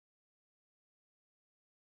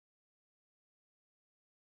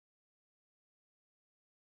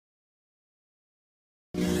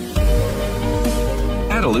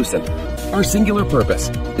At Elucent, our singular purpose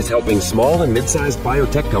is helping small and mid-sized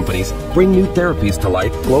biotech companies bring new therapies to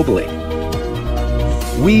life globally.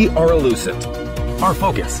 We are Elucent. Our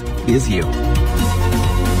focus is you.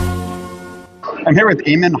 I'm here with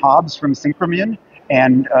Eamon Hobbs from Syncromune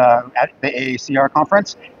and at the AACR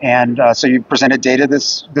conference. And so you presented data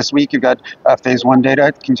this week. You've got phase 1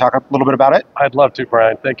 data. Can you talk a little bit about it? I'd love to,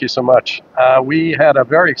 Brian. Thank you so much. We had a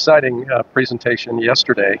very exciting presentation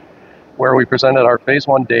yesterday where we presented our phase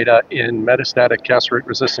 1 data in metastatic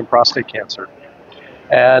castrate-resistant prostate cancer.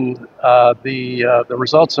 And the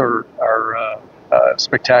results are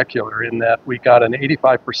spectacular in that we got an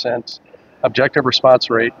 85% objective response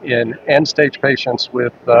rate in end-stage patients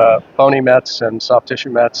with bony mets and soft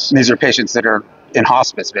tissue mets. These are patients that are in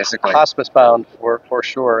hospice, basically. Hospice-bound, for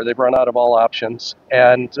sure. They've run out of all options.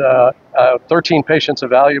 And 13 patients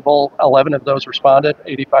evaluable, 11 of those responded,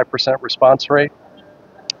 85% response rate.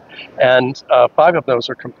 And 5 of those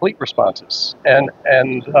are complete responses. And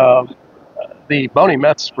the bony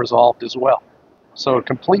mets resolved as well. So a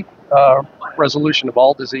complete resolution of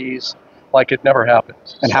all disease like it never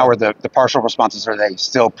happened. And how are the partial responses? Are they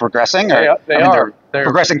still progressing? Or, They're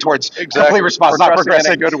progressing towards complete response, not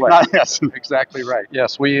progressing in a good way. Yes. Exactly right.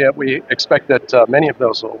 Yes, we expect that many of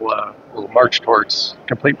those will march towards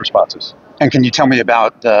complete responses. And can you tell me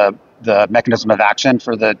about the mechanism of action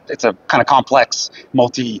for it's a kind of complex,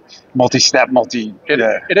 multi-step,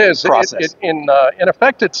 it is process. In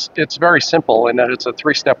effect, it's very simple in that it's a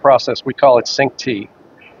 3-step process. We call it SYNCT.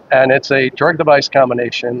 And it's a drug-device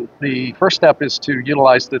combination. The first step is to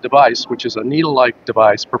utilize the device, which is a needle-like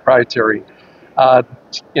device, proprietary,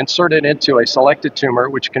 insert it into a selected tumor,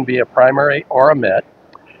 which can be a primary or a met.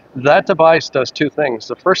 That device does 2 things.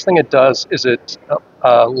 The first thing it does is it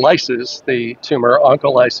lyses the tumor,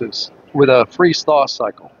 oncolyses, with a freeze-thaw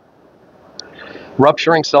cycle,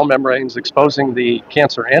 rupturing cell membranes, exposing the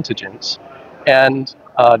cancer antigens and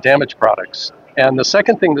damaged products. And the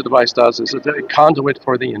second thing the device does is it's a conduit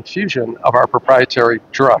for the infusion of our proprietary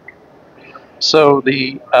drug. So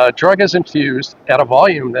the drug is infused at a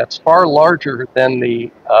volume that's far larger than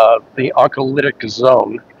the oncolytic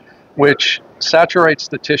zone, which saturates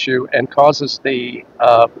the tissue and causes the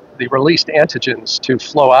released antigens to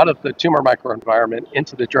flow out of the tumor microenvironment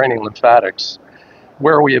into the draining lymphatics,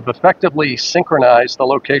 where we have effectively synchronized the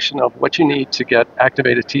location of what you need to get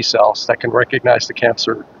activated T cells that can recognize the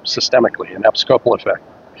cancer systemically, an abscopal effect.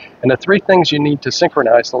 And the 3 things you need to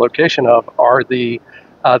synchronize the location of are the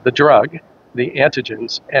drug, the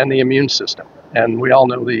antigens, and the immune system. And we all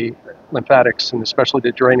know the lymphatics, and especially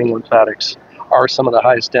the draining lymphatics, are some of the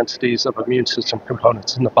highest densities of immune system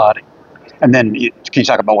components in the body. And then can you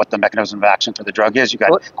talk about what the mechanism of action for the drug is? You've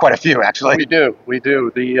got quite a few, actually. We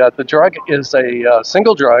do. The drug is a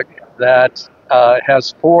single drug that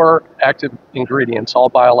has 4 active ingredients, all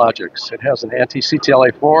biologics. It has an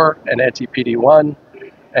anti-CTLA-4, an anti-PD-1,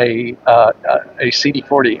 a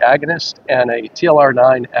CD40 agonist, and a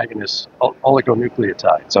TLR9 agonist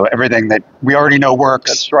oligonucleotide. So everything that we already know works.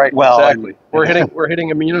 That's right. Well, exactly. We're hitting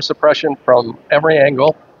immunosuppression from every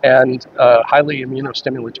angle, and highly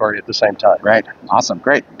immunostimulatory at the same time. Right. Awesome.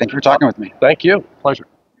 Great. Thank you for talking with me. Thank you. Pleasure.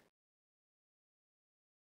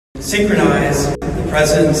 Synchronize the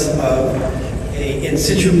presence of a in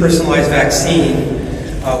situ personalized vaccine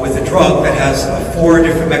with a drug that has 4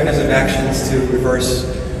 different mechanisms of actions to reverse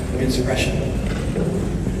immune suppression.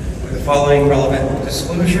 With the following relevant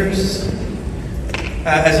disclosures.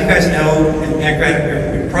 As you guys know,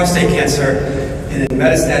 in prostate cancer, in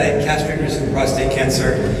metastatic castrate-resistant prostate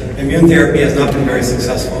cancer, immune therapy has not been very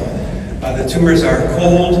successful. The tumors are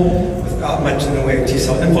cold, without much in the way of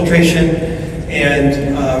T-cell infiltration,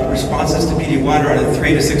 and responses to PD-1 are in the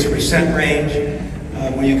 3 to 6% range.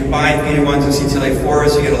 When you combine PD-1s and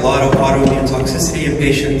CTLA-4s, you get a lot of autoimmune toxicity in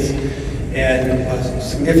patients, and a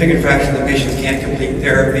significant fraction of the patients can't complete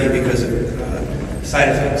therapy because of side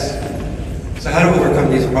effects. So how to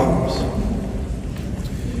overcome these problems?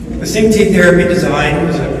 The SYNCT therapy design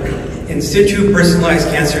is an in situ personalized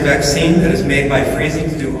cancer vaccine that is made by freezing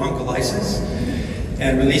to do oncolysis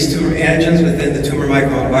and release tumor antigens within the tumor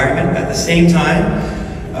microenvironment. At the same time,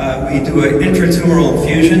 we do an intratumoral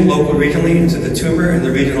infusion local regionally into the tumor and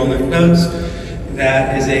the regional lymph nodes.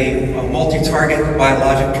 That is a multi-target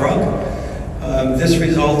biologic drug. This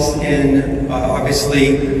results in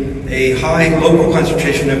obviously a high local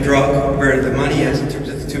concentration of drug where the money is in terms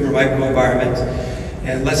of the tumor microenvironment,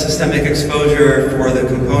 and less systemic exposure for the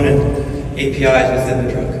component APIs within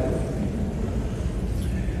the drug.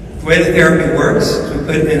 The way the therapy works is we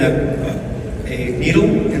put in a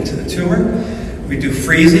needle into the tumor. We do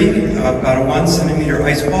freezing, about a 1 centimeter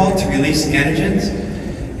ice ball to release antigens,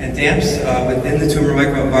 and damps within the tumor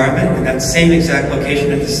microenvironment in that same exact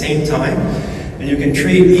location at the same time. And you can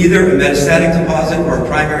treat either a metastatic deposit or a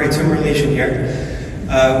primary tumor lesion here.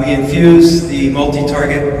 We infuse the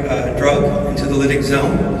multi-target drug into the lytic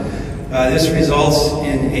zone. This results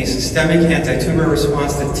in a systemic anti-tumor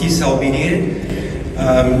response that's T-cell mediated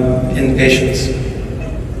in patients.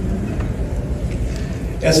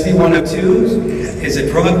 SV102 is a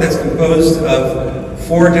drug that's composed of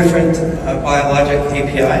 4 different biologic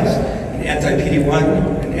APIs, an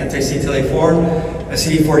anti-PD-1, an anti-CTLA-4, a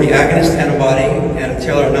CD40 agonist antibody, and a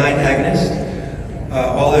TLR9 agonist,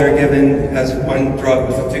 all that are given as one drug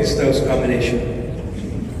with a fixed dose combination.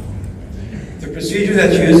 The procedure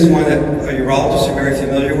that's used is one that urologists are very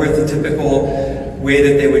familiar with, the typical way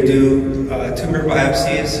that they would do tumor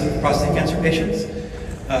biopsies of prostate cancer patients.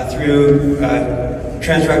 Through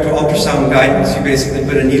transrectal ultrasound guidance, you basically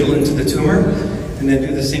put a needle into the tumor and then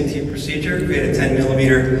do the SYNCT procedure, create a 10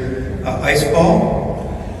 millimeter ice ball.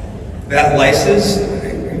 That lyses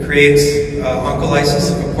and creates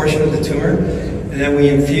oncolysis of a portion of the tumor, and then we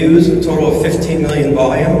infuse a total of 15 million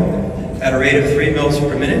volume at a rate of 3 mils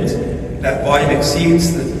per minute. That volume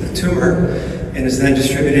exceeds the tumor and is then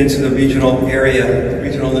distributed into the regional area, the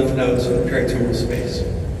regional lymph nodes in the peritumoral space.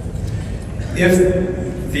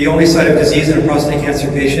 If the only site of disease in a prostate cancer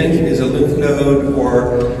patient is a lymph node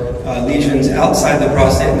or lesions outside the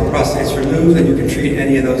prostate and the prostate is removed, then you can treat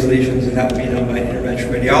any of those lesions, and that would be done by an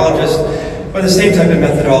interventional radiologist, or the same type of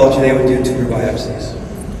methodology they would do tumor biopsies.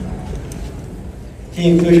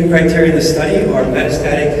 Key inclusion criteria in the study are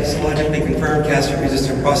metastatic, histologically confirmed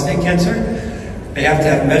castrate-resistant prostate cancer. They have to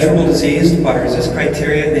have measurable disease by RECIST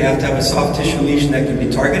criteria. They have to have a soft tissue lesion that can be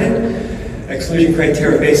targeted. Exclusion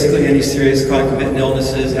criteria are basically any serious concomitant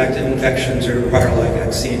illnesses, active infections, or prior live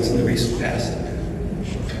vaccines in the recent past.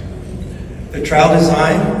 The trial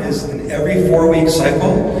design is an every 4-week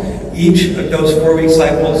cycle. Each of those 4-week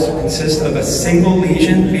cycles consist of a single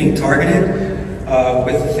lesion being targeted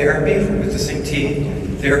with therapy, with the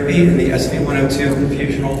SYNCT therapy and the SV102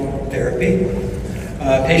 infusional therapy.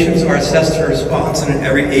 Patients are assessed for response on an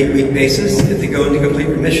every 8-week basis. If they go into complete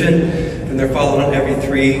remission, then they're followed on every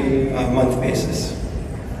 3-month basis.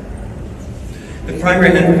 The primary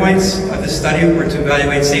endpoints of the study were to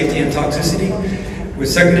evaluate safety and toxicity, with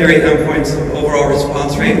secondary endpoints of overall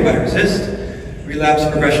response rate by RECIST, relapse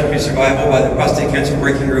progression-free survival by the Prostate Cancer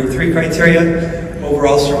Working Group 3 criteria,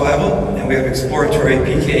 overall survival, and we have exploratory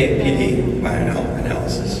PK/PD by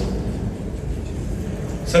analysis.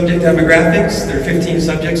 Subject demographics, there are 15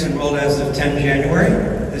 subjects enrolled as of 10 January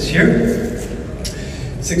this year.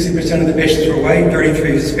 60% of the patients were white,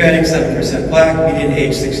 33 Hispanic, 7% black, median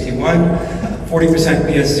age 61, 40%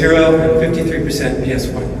 PS0, and 53%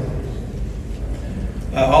 PS1.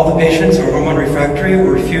 All the patients are hormone refractory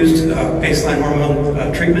or refused baseline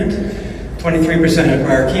hormone treatment. 23% had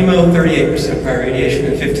prior chemo, 38% prior radiation,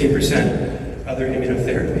 and 15% other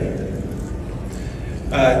immunotherapy.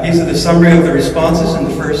 These are the summary of the responses in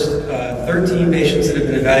the first 13 patients that have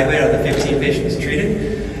been evaluated out of the 15 patients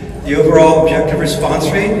treated. The overall objective response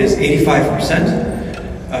rate is 85%.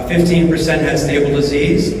 15% had stable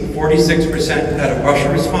disease, 46% had a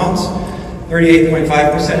partial response,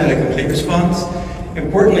 38.5% had a complete response.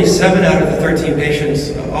 Importantly, 7 out of the 13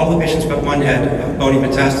 patients, all the patients but one had bony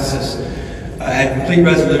metastasis, had complete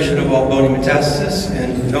resolution of all bony metastasis,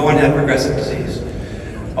 and no one had progressive disease.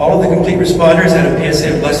 All of the complete responders had a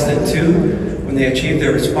PSA of less than 2 when they achieved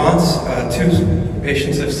their response. 2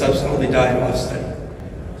 patients have subsequently died off study.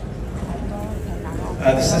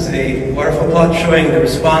 This is a waterfall plot showing the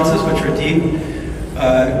responses, which are deep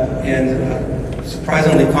and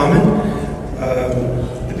surprisingly common.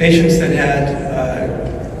 The patients that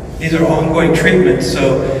had, these are ongoing treatments,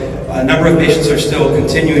 so a number of patients are still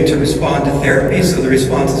continuing to respond to therapy, so the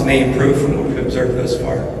responses may improve from what we've observed thus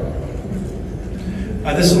far.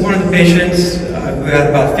 This is one of the patients who had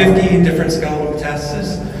about 50 different skeletal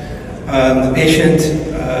metastases. The patient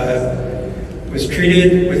was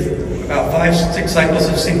treated with about 5-6 cycles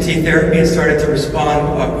of SYNCT therapy and started to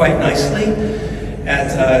respond quite nicely.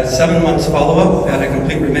 At 7 months follow-up, had a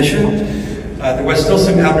complete remission. There was still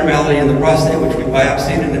some abnormality in the prostate, which we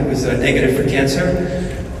biopsied, and it was negative for cancer.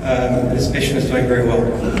 This patient is doing very well.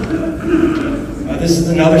 This is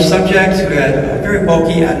another subject who had very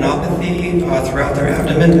bulky adenopathy throughout their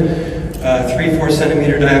abdomen, 3-4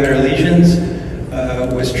 centimeter diameter lesions,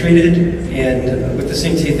 was treated with the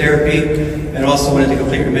SYNCT therapy, and also went into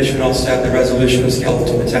complete remission, also had the resolution of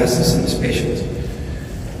skeletal metastasis in this patient.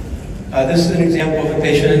 This is an example of a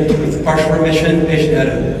patient with partial remission. The patient had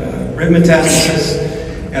a rib metastasis,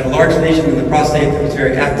 had a large lesion in the prostate that was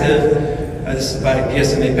very active. This is by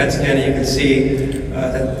PSMA PET scan, and you can see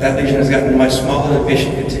that lesion has gotten much smaller. The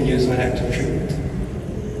patient continues on active treatment.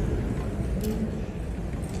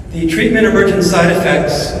 The treatment emergent side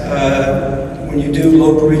effects when you do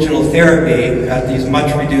local regional therapy at these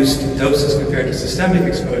much reduced doses compared to systemic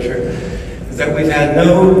exposure is that we've had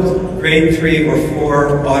no grade 3 or 4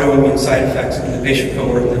 autoimmune side effects in the patient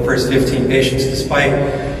cohort in the first 15 patients,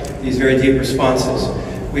 despite these very deep responses.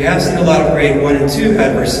 We have seen a lot of grade 1 and 2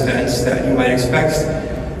 adverse events that you might expect.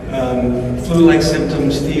 Flu-like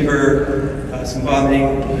symptoms, fever, some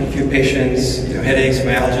vomiting in a few patients, headaches,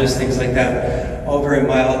 myalgias, things like that, all very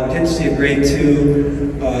mild. We did see a grade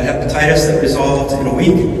 2 hepatitis that resolved in a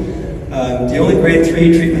week. The only grade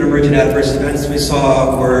 3 treatment emergent adverse events we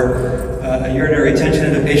saw were a urinary retention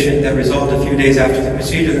in a patient that resolved a few days after the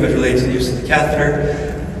procedure that was related to the use of the catheter,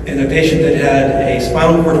 in a patient that had a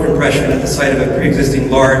spinal cord compression at the site of a pre-existing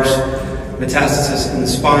large metastasis in the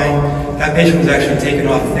spine. That patient was actually taken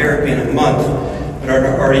off therapy in a month, but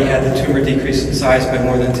already had the tumor decrease in size by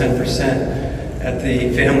more than 10% at the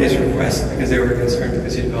family's request because they were concerned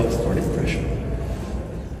because he developed thorny depression.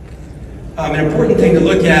 An important thing to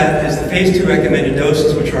look at is the phase 2 recommended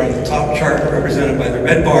doses, which are on the top chart represented by the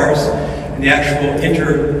red bars, and the actual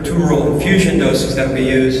intratumoral infusion doses that we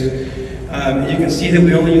used. You can see that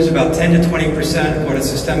we only use about 10 to 20% of what a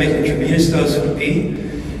systemic intravenous dose would be.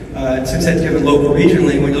 Since that's given local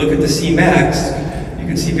regionally, when you look at the Cmax, you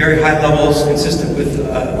can see very high levels consistent with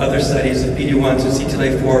other studies of PD-1s and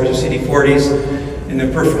CTLA-4s or CD40s in the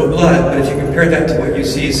peripheral blood. But if you compare that to what you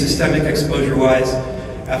see systemic exposure-wise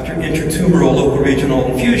after intratumoral local regional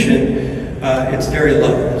infusion, it's very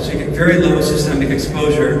low. So you get very low systemic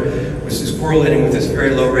exposure, which is correlating with this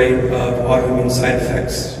very low rate of autoimmune side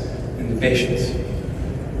effects in the patients.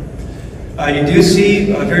 You do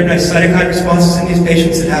see very nice cytokine responses in these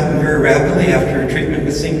patients that happen very rapidly after treatment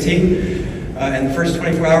with SYNCT. In the first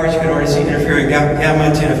 24 hours, you can already see interfering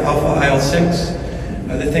gamma, TNF-alpha, IL-6.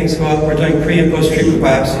 The things go up. We're doing pre- and post-treatment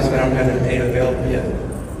biopsies, but I don't have that data available yet.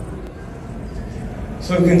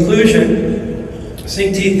 So in conclusion,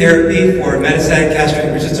 SYNCT therapy for metastatic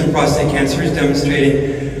castrate-resistant prostate cancer is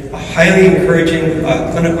demonstrating a highly encouraging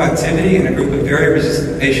clinical activity in a group of very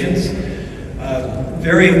resistant patients.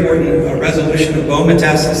 Very important resolution of bone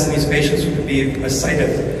metastasis in these patients would be a site of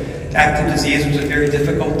active disease, which is very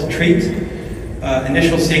difficult to treat.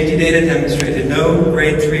 Initial safety data demonstrated no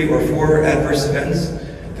grade 3 or 4 adverse events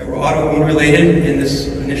that were autoimmune related in this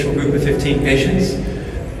initial group of 15 patients.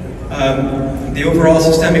 The overall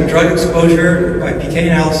systemic drug exposure by PK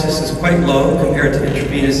analysis is quite low compared to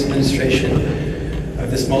intravenous administration of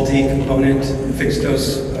this multi-component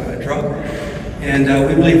fixed-dose drug. And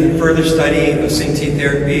we believe that further study of SYNCT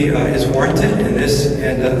therapy is warranted in this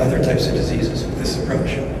and other types of diseases with this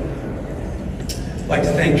approach. I'd like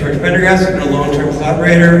to thank George Pendergast, who's been a long-term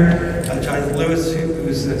collaborator, Jonathan Lewis,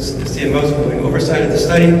 who's the CMO doing oversight of the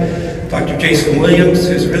study, Dr. Jason Williams,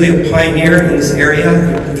 who's really a pioneer in this area,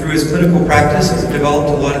 who through his clinical practice has developed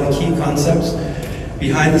a lot of the key concepts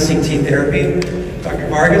behind the SYNCT therapy, Dr.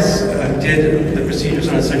 Vargas, who did the procedures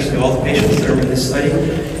on essentially all the patients that are in this study,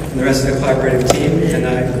 and the rest of the collaborative team, and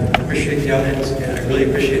I appreciate the audience, and I really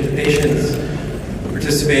appreciate the patients who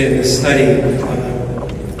participated in this study.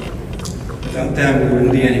 Without them, we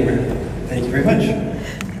wouldn't be anywhere. Thank you very much.